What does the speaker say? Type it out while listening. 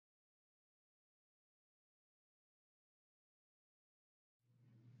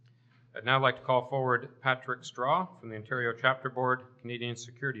I'd now like to call forward Patrick Straw from the Ontario Chapter Board, Canadian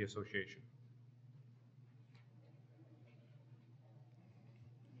Security Association.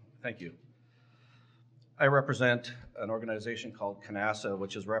 Thank you. I represent an organization called CANASA,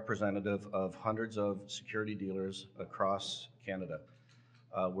 which is representative of hundreds of security dealers across Canada.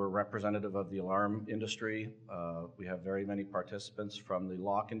 We're representative of the alarm industry. We have very many participants from the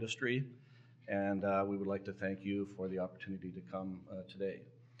lock industry, and we would like to thank you for the opportunity to come today.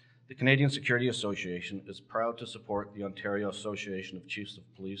 The Canadian Security Association is proud to support the Ontario Association of Chiefs of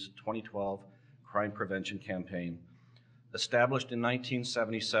Police 2012 Crime Prevention Campaign. Established in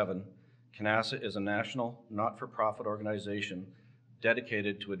 1977, CANASA is a national, not-for-profit organization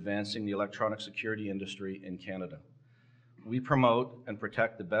dedicated to advancing the electronic security industry in Canada. We promote and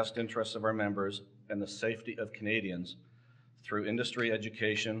protect the best interests of our members and the safety of Canadians through industry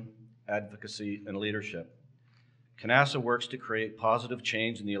education, advocacy, and leadership. CANASA works to create positive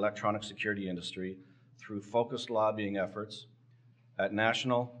change in the electronic security industry through focused lobbying efforts at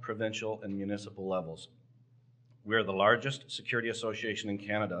national, provincial, and municipal levels. We are the largest security association in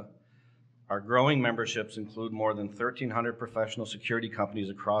Canada. Our growing memberships include more than 1,300 professional security companies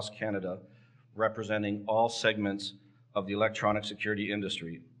across Canada, representing all segments of the electronic security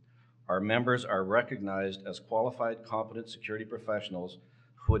industry. Our members are recognized as qualified, competent security professionals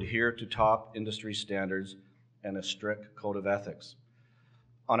who adhere to top industry standards and a strict code of ethics.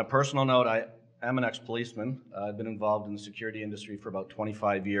 On a personal note, I am an ex-policeman. I've been involved in the security industry for about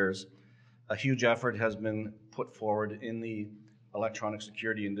 25 years. A huge effort has been put forward in the electronic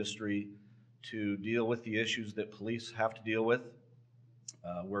security industry to deal with the issues that police have to deal with.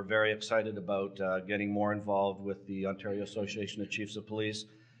 We're very excited about getting more involved with the Ontario Association of Chiefs of Police,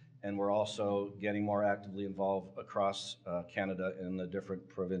 and we're also getting more actively involved across Canada in the different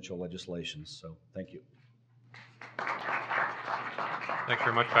provincial legislations. So thank you. Thanks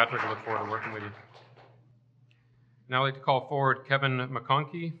very much, Patrick. I look forward to working with you. Now I'd like to call forward Kevin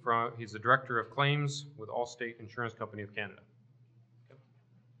McConkey. He's the Director of Claims with Allstate Insurance Company of Canada.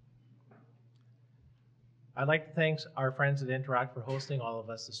 I'd like to thank our friends at Interact for hosting all of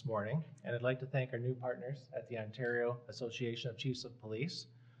us this morning, and I'd like to thank our new partners at the Ontario Association of Chiefs of Police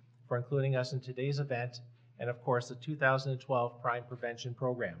for including us in today's event, and of course the 2012 Crime Prevention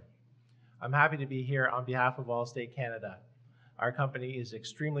Program. I'm happy to be here on behalf of Allstate Canada. Our company is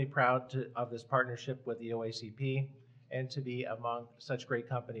extremely proud of this partnership with the OACP and to be among such great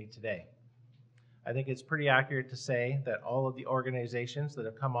company today. I think it's pretty accurate to say that all of the organizations that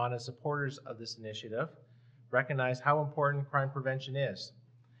have come on as supporters of this initiative recognize how important crime prevention is,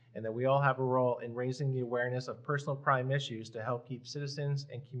 and that we all have a role in raising the awareness of personal crime issues to help keep citizens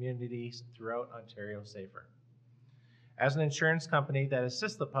and communities throughout Ontario safer. As an insurance company that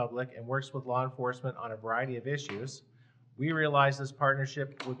assists the public and works with law enforcement on a variety of issues, we realize this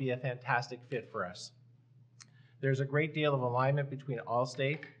partnership would be a fantastic fit for us. There's a great deal of alignment between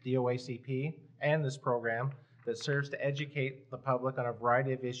Allstate, the OACP, and this program that serves to educate the public on a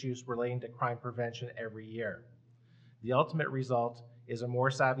variety of issues relating to crime prevention every year. The ultimate result is a more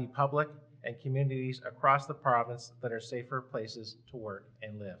savvy public and communities across the province that are safer places to work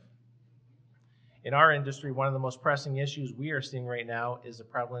and live. In our industry, one of the most pressing issues we are seeing right now is the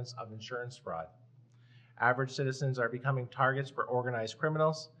prevalence of insurance fraud. Average citizens are becoming targets for organized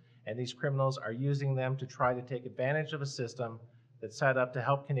criminals, and these criminals are using them to try to take advantage of a system that's set up to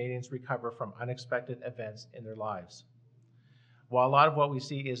help Canadians recover from unexpected events in their lives. While a lot of what we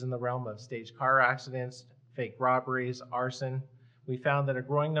see is in the realm of staged car accidents, fake robberies, arson, we found that a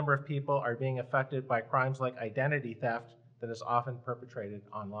growing number of people are being affected by crimes like identity theft that is often perpetrated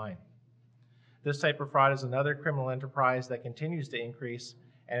online. This type of fraud is another criminal enterprise that continues to increase,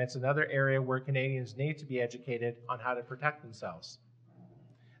 and it's another area where Canadians need to be educated on how to protect themselves.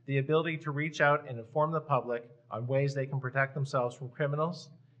 The ability to reach out and inform the public on ways they can protect themselves from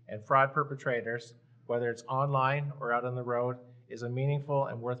criminals and fraud perpetrators, whether it's online or out on the road, is a meaningful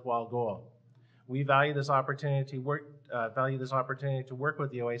and worthwhile goal. We value this opportunity to work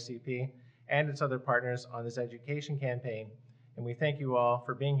with the OACP and its other partners on this education campaign, and we thank you all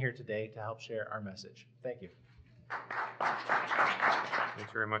for being here today to help share our message. Thank you.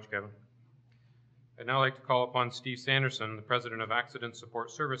 Thanks very much, Kevin. I'd now like to call upon Steve Sanderson, the President of Accident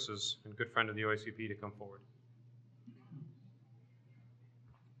Support Services and good friend of the OACP, to come forward.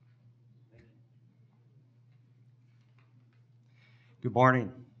 Good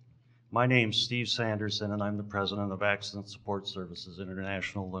morning. My name's Steve Sanderson, and I'm the President of Accident Support Services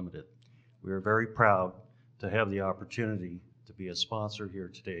International Limited. We are very proud to have the opportunity to be a sponsor here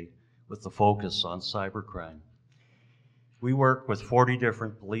today with the focus on cybercrime. We work with 40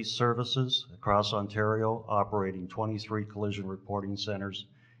 different police services across Ontario, operating 23 collision reporting centers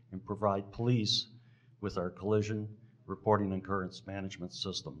and provide police with our collision reporting and occurrence management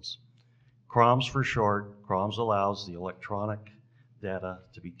systems. CROMS for short. CROMS allows the electronic data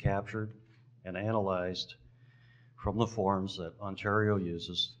to be captured and analyzed from the forms that Ontario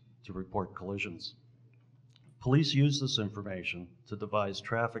uses to report collisions. Police use this information to devise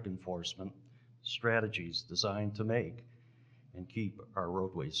traffic enforcement strategies designed to make and keep our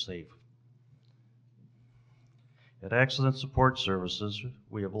roadways safe. At Accident Support Services,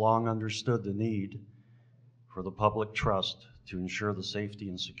 we have long understood the need for the public trust to ensure the safety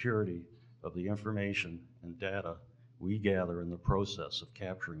and security of the information and data we gather in the process of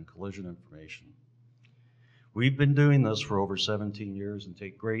capturing collision information. We've been doing this for over 17 years and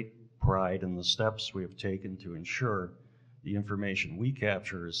take great pride in the steps we have taken to ensure the information we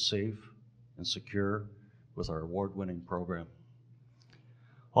capture is safe and secure with our award-winning program.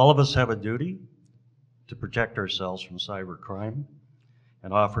 All of us have a duty to protect ourselves from cybercrime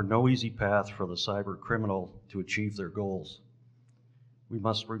and offer no easy path for the cyber criminal to achieve their goals. We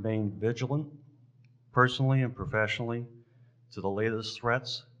must remain vigilant, personally and professionally, to the latest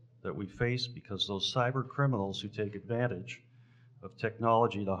threats that we face, because those cyber criminals who take advantage of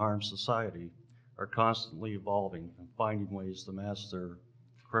technology to harm society are constantly evolving and finding ways to mask their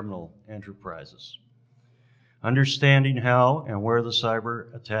criminal enterprises. Understanding how and where the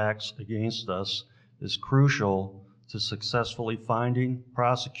cyber attacks against us is crucial to successfully finding,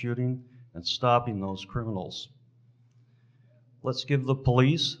 prosecuting, and stopping those criminals. Let's give the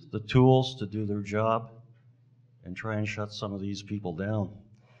police the tools to do their job and try and shut some of these people down.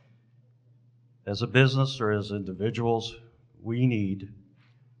 As a business or as individuals, we need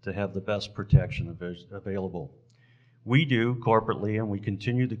to have the best protection available. We do corporately, and we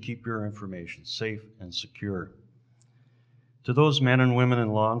continue to keep your information safe and secure. To those men and women in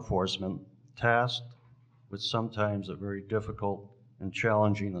law enforcement tasked with sometimes a very difficult and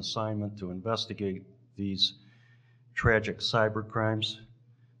challenging assignment to investigate these tragic cyber crimes,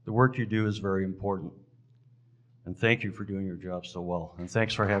 the work you do is very important. And thank you for doing your job so well. And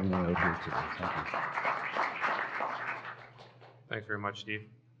thanks for having me out here today. Thank you. Thanks very much, Steve.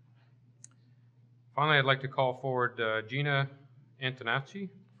 Finally, I'd like to call forward Gina Antonacci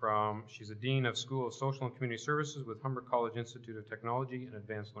she's a Dean of School of Social and Community Services with Humber College Institute of Technology and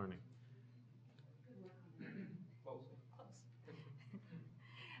Advanced Learning.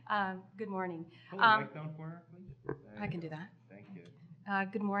 Good morning. Hold the mic down for her, please. I can do that. Thank you.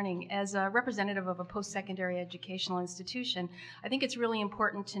 Good morning. As a representative of a post-secondary educational institution, I think it's really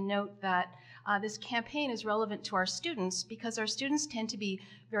important to note that this campaign is relevant to our students because our students tend to be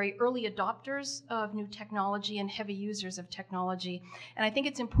very early adopters of new technology and heavy users of technology. And I think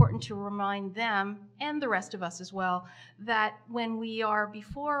it's important to remind them, and the rest of us as well, that when we are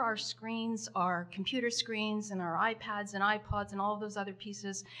before our screens, our computer screens and our iPads and iPods and all of those other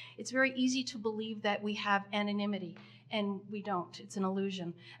pieces, it's very easy to believe that we have anonymity. And we don't. It's an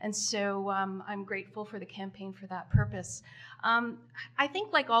illusion. And so I'm grateful for the campaign for that purpose. I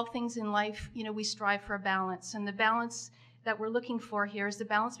think like all things in life, you know, we strive for a balance. And the balance that we're looking for here is the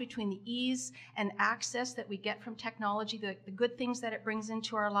balance between the ease and access that we get from technology, the good things that it brings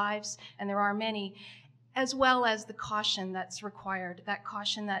into our lives, and there are many, as well as the caution that's required, that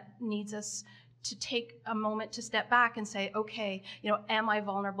caution that needs us to take a moment to step back and say, okay, you know, am I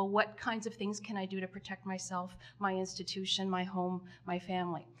vulnerable? What kinds of things can I do to protect myself, my institution, my home, my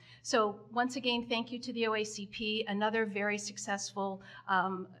family? So once again, thank you to the OACP, another very successful,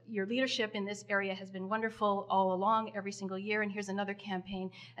 your leadership in this area has been wonderful all along, every single year, and here's another campaign,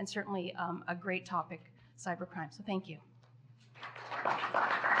 and certainly a great topic, cybercrime, so thank you.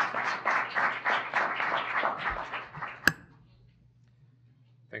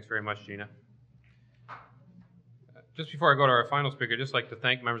 Thanks very much, Gina. Just before I go to our final speaker, I'd just like to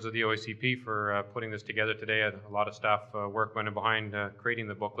thank members of the OACP for putting this together today. A lot of staff work went in behind creating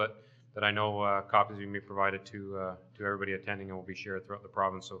the booklet that I know copies will be provided to everybody attending and will be shared throughout the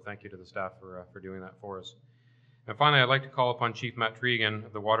province. So thank you to the staff for doing that for us. And finally, I'd like to call upon Chief Matt Tregan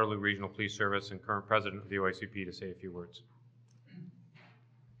of the Waterloo Regional Police Service and current president of the OACP to say a few words.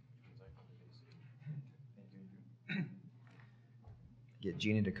 Get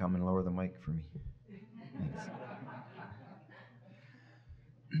Gina to come and lower the mic for me. Thanks.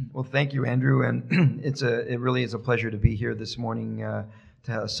 Well, thank you, Andrew, and it really is a pleasure to be here this morning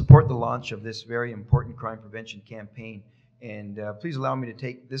to support the launch of this very important crime prevention campaign. And please allow me to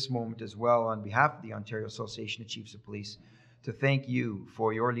take this moment as well on behalf of the Ontario Association of Chiefs of Police to thank you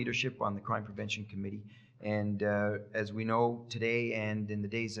for your leadership on the Crime Prevention Committee. And as we know today and in the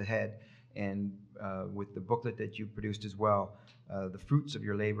days ahead, and with the booklet that you produced as well, the fruits of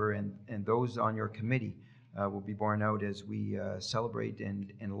your labor and those on your committee will be borne out as we celebrate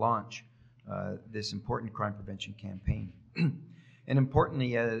and launch this important crime prevention campaign. And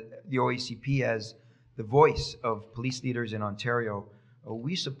importantly, the OACP, as the voice of police leaders in Ontario,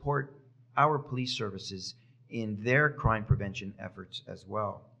 we support our police services in their crime prevention efforts as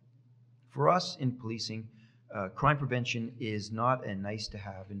well. For us in policing, crime prevention is not a nice to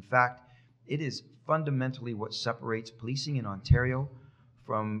have. In fact, it is fundamentally what separates policing in Ontario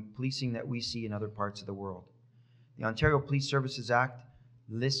from policing that we see in other parts of the world. The Ontario Police Services Act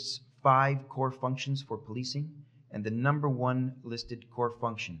lists 5 core functions for policing, and the number 1 listed core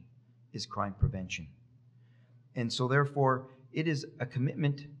function is crime prevention. And so therefore, it is a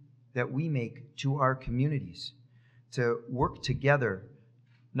commitment that we make to our communities to work together,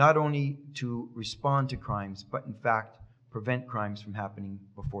 not only to respond to crimes, but in fact, prevent crimes from happening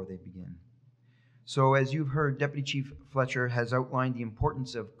before they begin. So as you've heard, Deputy Chief Fletcher has outlined the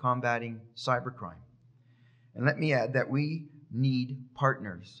importance of combating cybercrime. And let me add that we need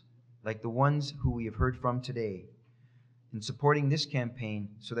partners like the ones who we have heard from today in supporting this campaign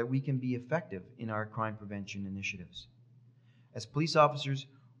so that we can be effective in our crime prevention initiatives. As police officers,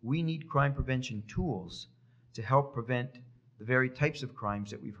 we need crime prevention tools to help prevent the very types of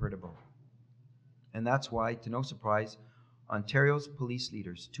crimes that we've heard about. And that's why, to no surprise, Ontario's police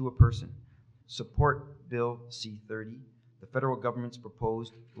leaders, to a person, support Bill C-30, the federal government's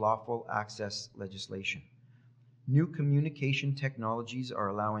proposed lawful access legislation. New communication technologies are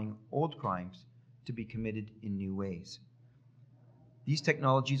allowing old crimes to be committed in new ways. These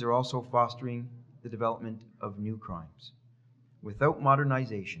technologies are also fostering the development of new crimes. Without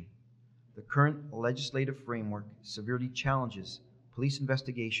modernization, the current legislative framework severely challenges police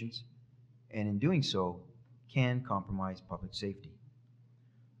investigations and in doing so can compromise public safety.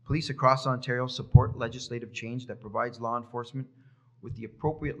 Police across Ontario support legislative change that provides law enforcement with the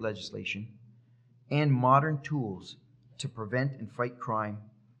appropriate legislation and modern tools to prevent and fight crime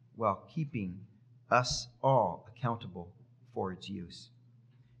while keeping us all accountable for its use.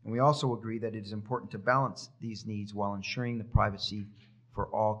 And we also agree that it is important to balance these needs while ensuring the privacy for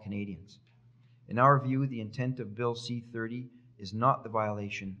all Canadians. In our view, the intent of Bill C-30 is not the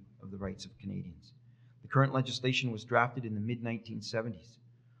violation of the rights of Canadians. The current legislation was drafted in the mid-1970s,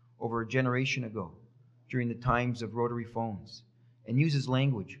 over a generation ago, during the times of rotary phones, and uses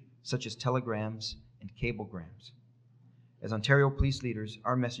language such as telegrams and cablegrams. As Ontario police leaders,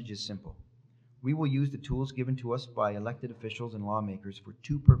 our message is simple. We will use the tools given to us by elected officials and lawmakers for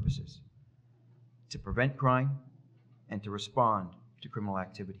 2 purposes: to prevent crime and to respond to criminal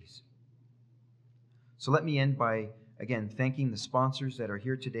activities. So let me end by, again, thanking the sponsors that are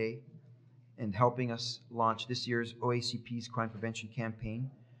here today and helping us launch this year's OACP's crime prevention campaign.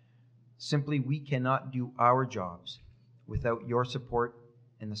 Simply, we cannot do our jobs without your support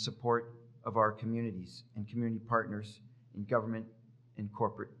and the support of our communities and community partners in government and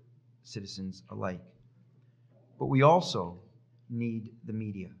corporate citizens alike. But we also need the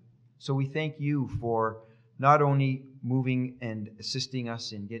media. So we thank you for not only moving and assisting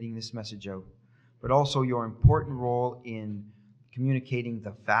us in getting this message out, but also your important role in communicating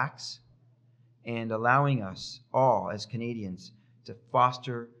the facts and allowing us all as Canadians to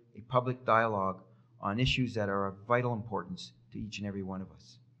foster a public dialogue on issues that are of vital importance to each and every one of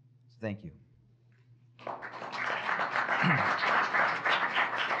us. Thank you.